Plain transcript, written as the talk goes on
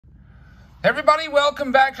Everybody,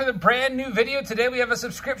 welcome back to the brand new video. Today we have a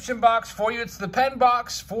subscription box for you. It's the Penn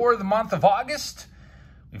box for the month of August.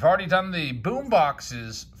 We've already done the boom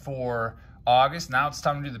boxes for August. Now it's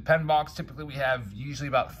time to do the Penn box. Typically we have usually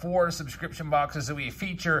about 4 subscription boxes that we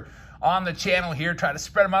feature on the channel here. Try to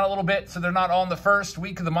spread them out a little bit so they're not all in the first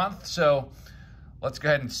week of the month. So let's go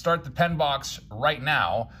ahead and start the Penn box right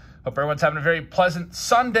now. Hope everyone's having a very pleasant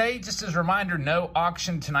Sunday. Just as a reminder, no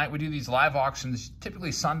auction tonight. We do these live auctions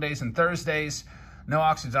typically Sundays and Thursdays. No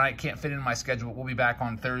auction tonight. Can't fit into my schedule, but we'll be back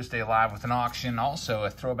on Thursday live with an auction. Also,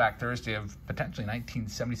 a throwback Thursday of potentially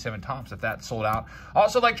 1977 Topps if that's sold out.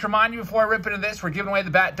 Also, like to remind you before I rip into this, we're giving away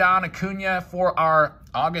the Bat Down Acuna for our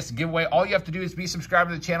August giveaway. All you have to do is be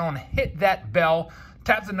subscribed to the channel and hit that bell.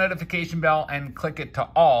 Tap the notification bell and click it to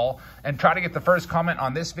all, and try to get the first comment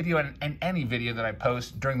on this video and any video that I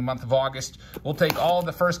post during the month of August. We'll take all of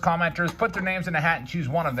the first commenters, put their names in a hat, and choose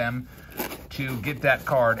one of them to get that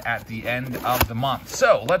card at the end of the month.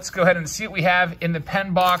 So let's go ahead and see what we have in the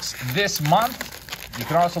Penn box this month. You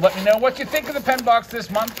can also let me know what you think of the Penn box this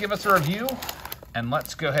month. Give us a review, and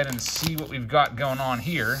let's go ahead and see what we've got going on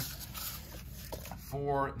here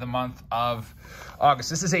for the month of August.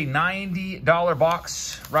 This is a $90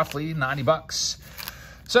 box, roughly 90 bucks.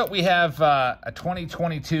 So we have a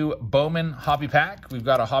 2022 Bowman hobby pack. We've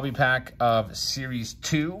got a hobby pack of Series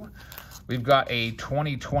 2. We've got a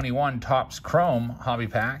 2021 Topps Chrome hobby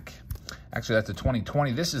pack. Actually, that's a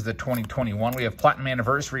 2020. This is the 2021. We have Platinum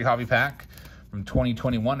Anniversary hobby pack from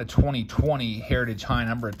 2021 to 2020. Heritage High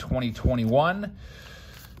number 2021.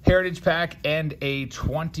 Heritage pack and a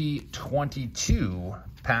 2022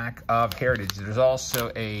 pack of Heritage. There's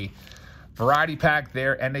also a variety pack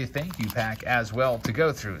there and a thank you pack as well to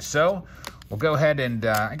go through. So we'll go ahead and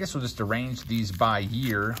I guess we'll just arrange these by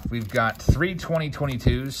year. We've got 3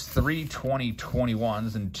 2022s, 3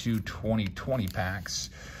 2021s, and 2 2020 packs.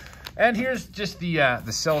 And here's just the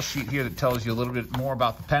sell sheet here that tells you a little bit more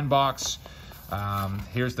about the Penn box.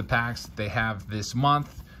 Here's the packs that they have this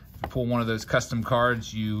month. If you pull one of those custom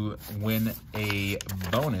cards, you win a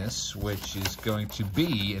bonus, which is going to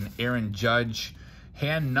be an Aaron Judge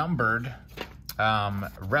hand-numbered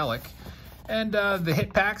relic. And the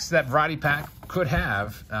hit packs, that variety pack could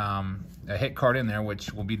have a hit card in there,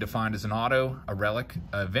 which will be defined as an auto, a relic,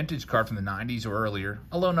 a vintage card from the 90s or earlier,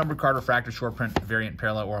 a low-number card, refractor, short print, variant,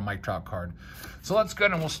 parallel, or a Mike Trout card. So let's go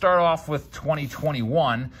ahead and we'll start off with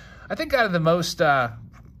 2021. I think out of the most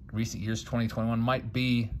recent years, 2021 might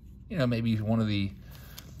be, you know, maybe one of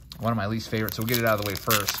my least favorites. So we'll get it out of the way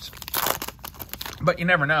first. But you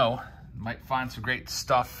never know. Might find some great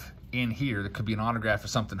stuff in here. There could be an autograph or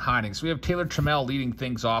something hiding. So we have Taylor Trammell leading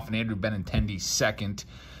things off and Andrew Benintendi second.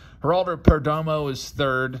 Geraldo Perdomo is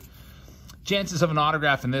third. Chances of an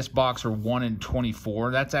autograph in this box are 1 in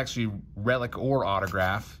 24. That's actually relic or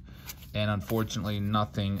autograph. And unfortunately,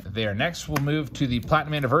 nothing there. Next, we'll move to the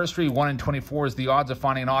Platinum Anniversary. 1 in 24 is the odds of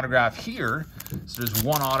finding an autograph here. So there's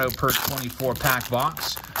 1 auto per 24 pack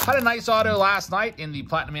box. Had a nice auto last night in the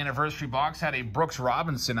Platinum Anniversary box. Had a Brooks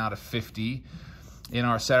Robinson out of 50 in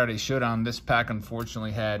our Saturday Showdown. This pack,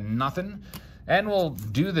 unfortunately, had nothing. And we'll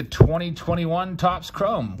do the 2021 Topps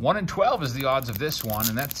Chrome. 1 in 12 is the odds of this one,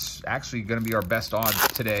 and that's actually going to be our best odds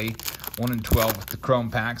today. 1 in 12 with the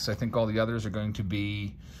Chrome packs. I think all the others are going to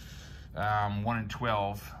be 1 in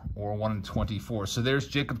 12 or 1 in 24. So there's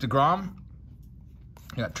Jacob deGrom.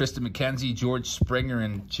 You got Tristan McKenzie, George Springer,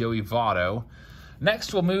 and Joey Votto.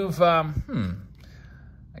 Next, we'll move, I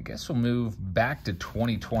guess we'll move back to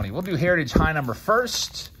 2020. We'll do Heritage High number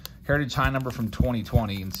first. Heritage High number from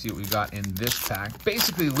 2020 and see what we've got in this pack.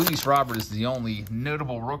 Basically, Luis Robert is the only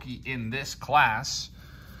notable rookie in this class.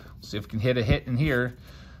 We'll see if we can hit a hit in here.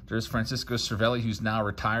 There's Francisco Cervelli, who's now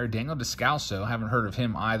retired. Daniel Descalso, haven't heard of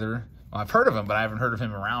him either. Well, I've heard of him, but I haven't heard of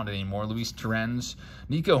him around anymore. Luis Torrens,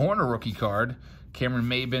 Nico Horner rookie card, Cameron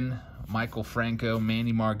Maben, Michael Franco,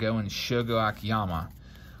 Manny Margot, and Shogo Akiyama.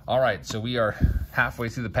 All right, so we are halfway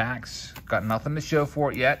through the packs. Got nothing to show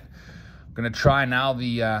for it yet. I'm going to try now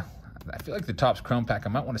the, I feel like the Topps Chrome pack, I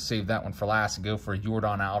might want to save that one for last and go for a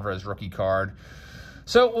Yordan Alvarez rookie card.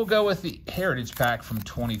 So we'll go with the Heritage pack from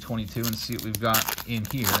 2022 and see what we've got in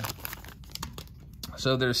here.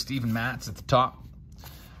 So there's Steven Matz at the top.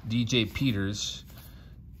 DJ Peters,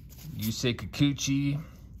 Yusei Kikuchi,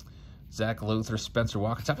 Zach Lothar, Spencer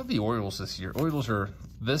Walker. How about the Orioles this year? Orioles are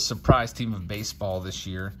the surprise team of baseball this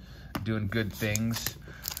year, doing good things.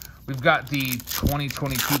 We've got the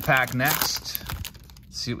 2022 pack next. Let's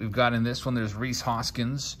see what we've got in this one. There's Rhys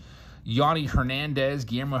Hoskins, Yonny Hernandez,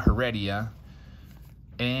 Guillermo Heredia,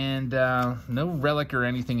 and no relic or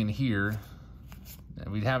anything in here.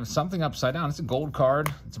 We have something upside down. It's a gold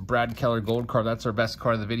card. It's a Brad Keller gold card. That's our best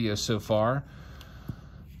card of the video so far.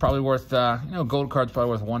 Probably worth, gold card's probably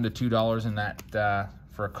worth $1 to $2 in that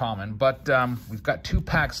for a common. But we've got 2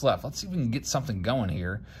 packs left. Let's see if we can get something going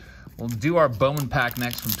here. We'll do our Bowman pack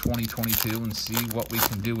next from 2022 and see what we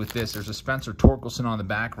can do with this. There's a Spencer Torkelson on the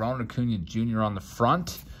back, Ronald Acuna Jr. on the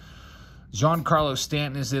front. Giancarlo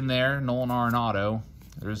Stanton is in there, Nolan Arenado.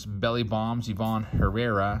 There's Belly Bombs, Ivan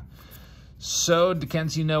Herrera. So,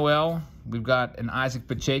 Dickenzie Noel. We've got an Isaac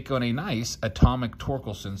Pacheco and a nice Atomic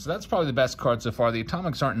Torkelson. So that's probably the best card so far. The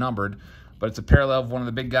Atomics aren't numbered, but it's a parallel of one of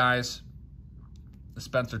the big guys. The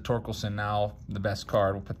Spencer Torkelson now the best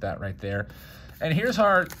card. We'll put that right there. And here's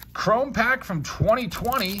our Chrome pack from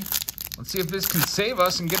 2020. Let's see if this can save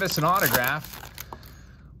us and get us an autograph.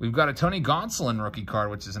 We've got a Tony Gonsolin rookie card,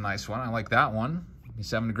 which is a nice one. I like that one. He's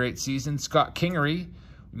having a great season. Scott Kingery.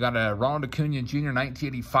 We've got a Ronald Acuna Jr.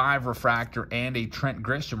 1985 refractor and a Trent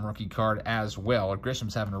Grisham rookie card as well.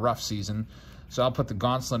 Grisham's having a rough season, so I'll put the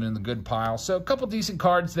Gonsolin in the good pile. So a couple decent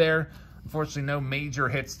cards there. Unfortunately, no major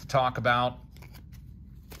hits to talk about.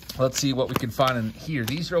 Let's see what we can find in here.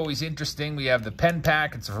 These are always interesting. We have the Penn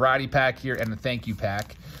pack. It's a variety pack here and the thank you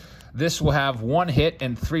pack. This will have 1 hit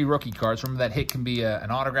and 3 rookie cards. Remember, that hit can be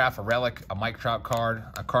an autograph, a relic, a Mike Trout card,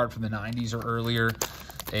 a card from the 90s or earlier,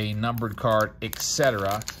 a numbered card,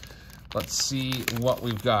 etc. Let's see what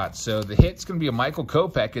we've got. So the hit's going to be a Michael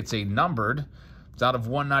Kopech. It's a numbered. It's out of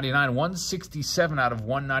 199. 167 out of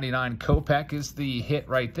 199. Kopech is the hit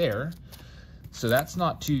right there. So that's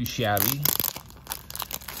not too shabby.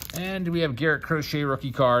 And we have Garrett Crochet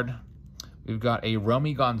rookie card. We've got a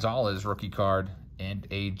Romy Gonzalez rookie card and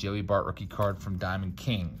a Joey Bart rookie card from Diamond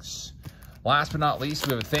Kings. Last but not least,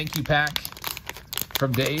 we have a thank you pack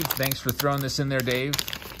from Dave. Thanks for throwing this in there, Dave.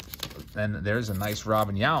 And there's a nice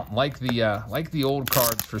Robin Yount. Like the old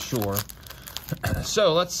cards for sure.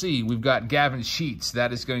 So let's see. We've got Gavin Sheets.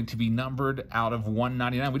 That is going to be numbered out of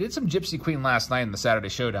 199. We did some Gypsy Queen last night in the Saturday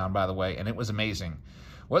Showdown, by the way, and it was amazing.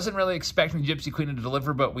 Wasn't really expecting Gypsy Queen to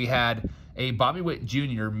deliver, but we had a Bobby Witt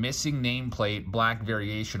Jr. missing nameplate black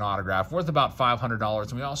variation autograph worth about $500.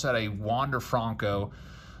 And we also had a Wander Franco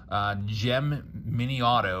gem mini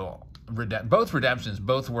auto, both redemptions,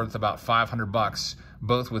 both worth about $500,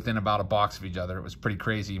 both within about a box of each other. It was pretty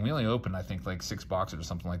crazy. And we only opened, I think, like 6 boxes or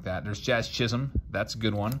something like that. There's Jazz Chisholm. That's a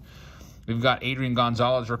good one. We've got Adrian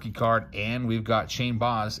Gonzalez rookie card, and we've got Shane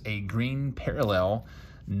Boz, a green parallel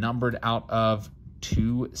numbered out of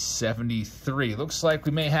 273. Looks like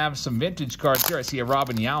we may have some vintage cards here. I see a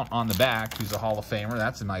Robin Yount on the back, who's a Hall of Famer.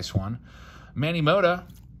 That's a nice one. Manny Mota,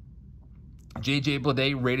 J.J.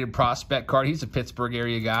 Bleday rated prospect card. He's a Pittsburgh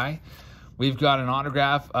area guy. We've got an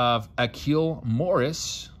autograph of Akil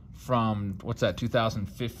Morris from, what's that,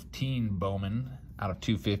 2015 Bowman out of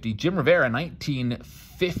 250. Jim Rivera,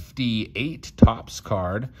 1958 Topps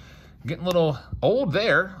card. Getting a little old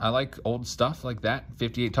there. I like old stuff like that.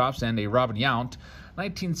 58 Topps and a Robin Yount.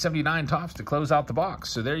 1979 Topps to close out the box.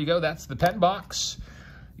 So there you go. That's the Penn box.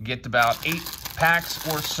 You get about 8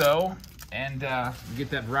 packs or so. And you get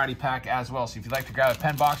that variety pack as well. So if you'd like to grab a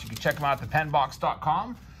Penn box, you can check them out at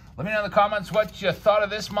thepenbox.com. Let me know in the comments what you thought of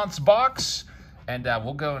this month's box. And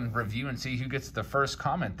we'll go and review and see who gets the first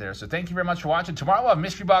comment there. So thank you very much for watching. Tomorrow we'll have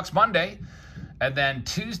Mystery Box Monday. And then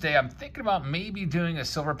Tuesday, I'm thinking about maybe doing a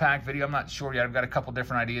silver pack video. I'm not sure yet. I've got a couple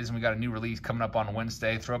different ideas, and we got a new release coming up on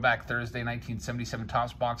Wednesday. Throwback Thursday, 1977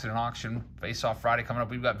 Topps box at an auction. Face-Off Friday coming up.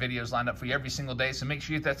 We've got videos lined up for you every single day, so make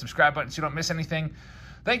sure you hit that subscribe button so you don't miss anything.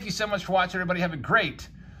 Thank you so much for watching, everybody. Have a great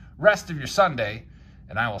rest of your Sunday,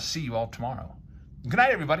 and I will see you all tomorrow. Good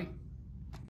night, everybody.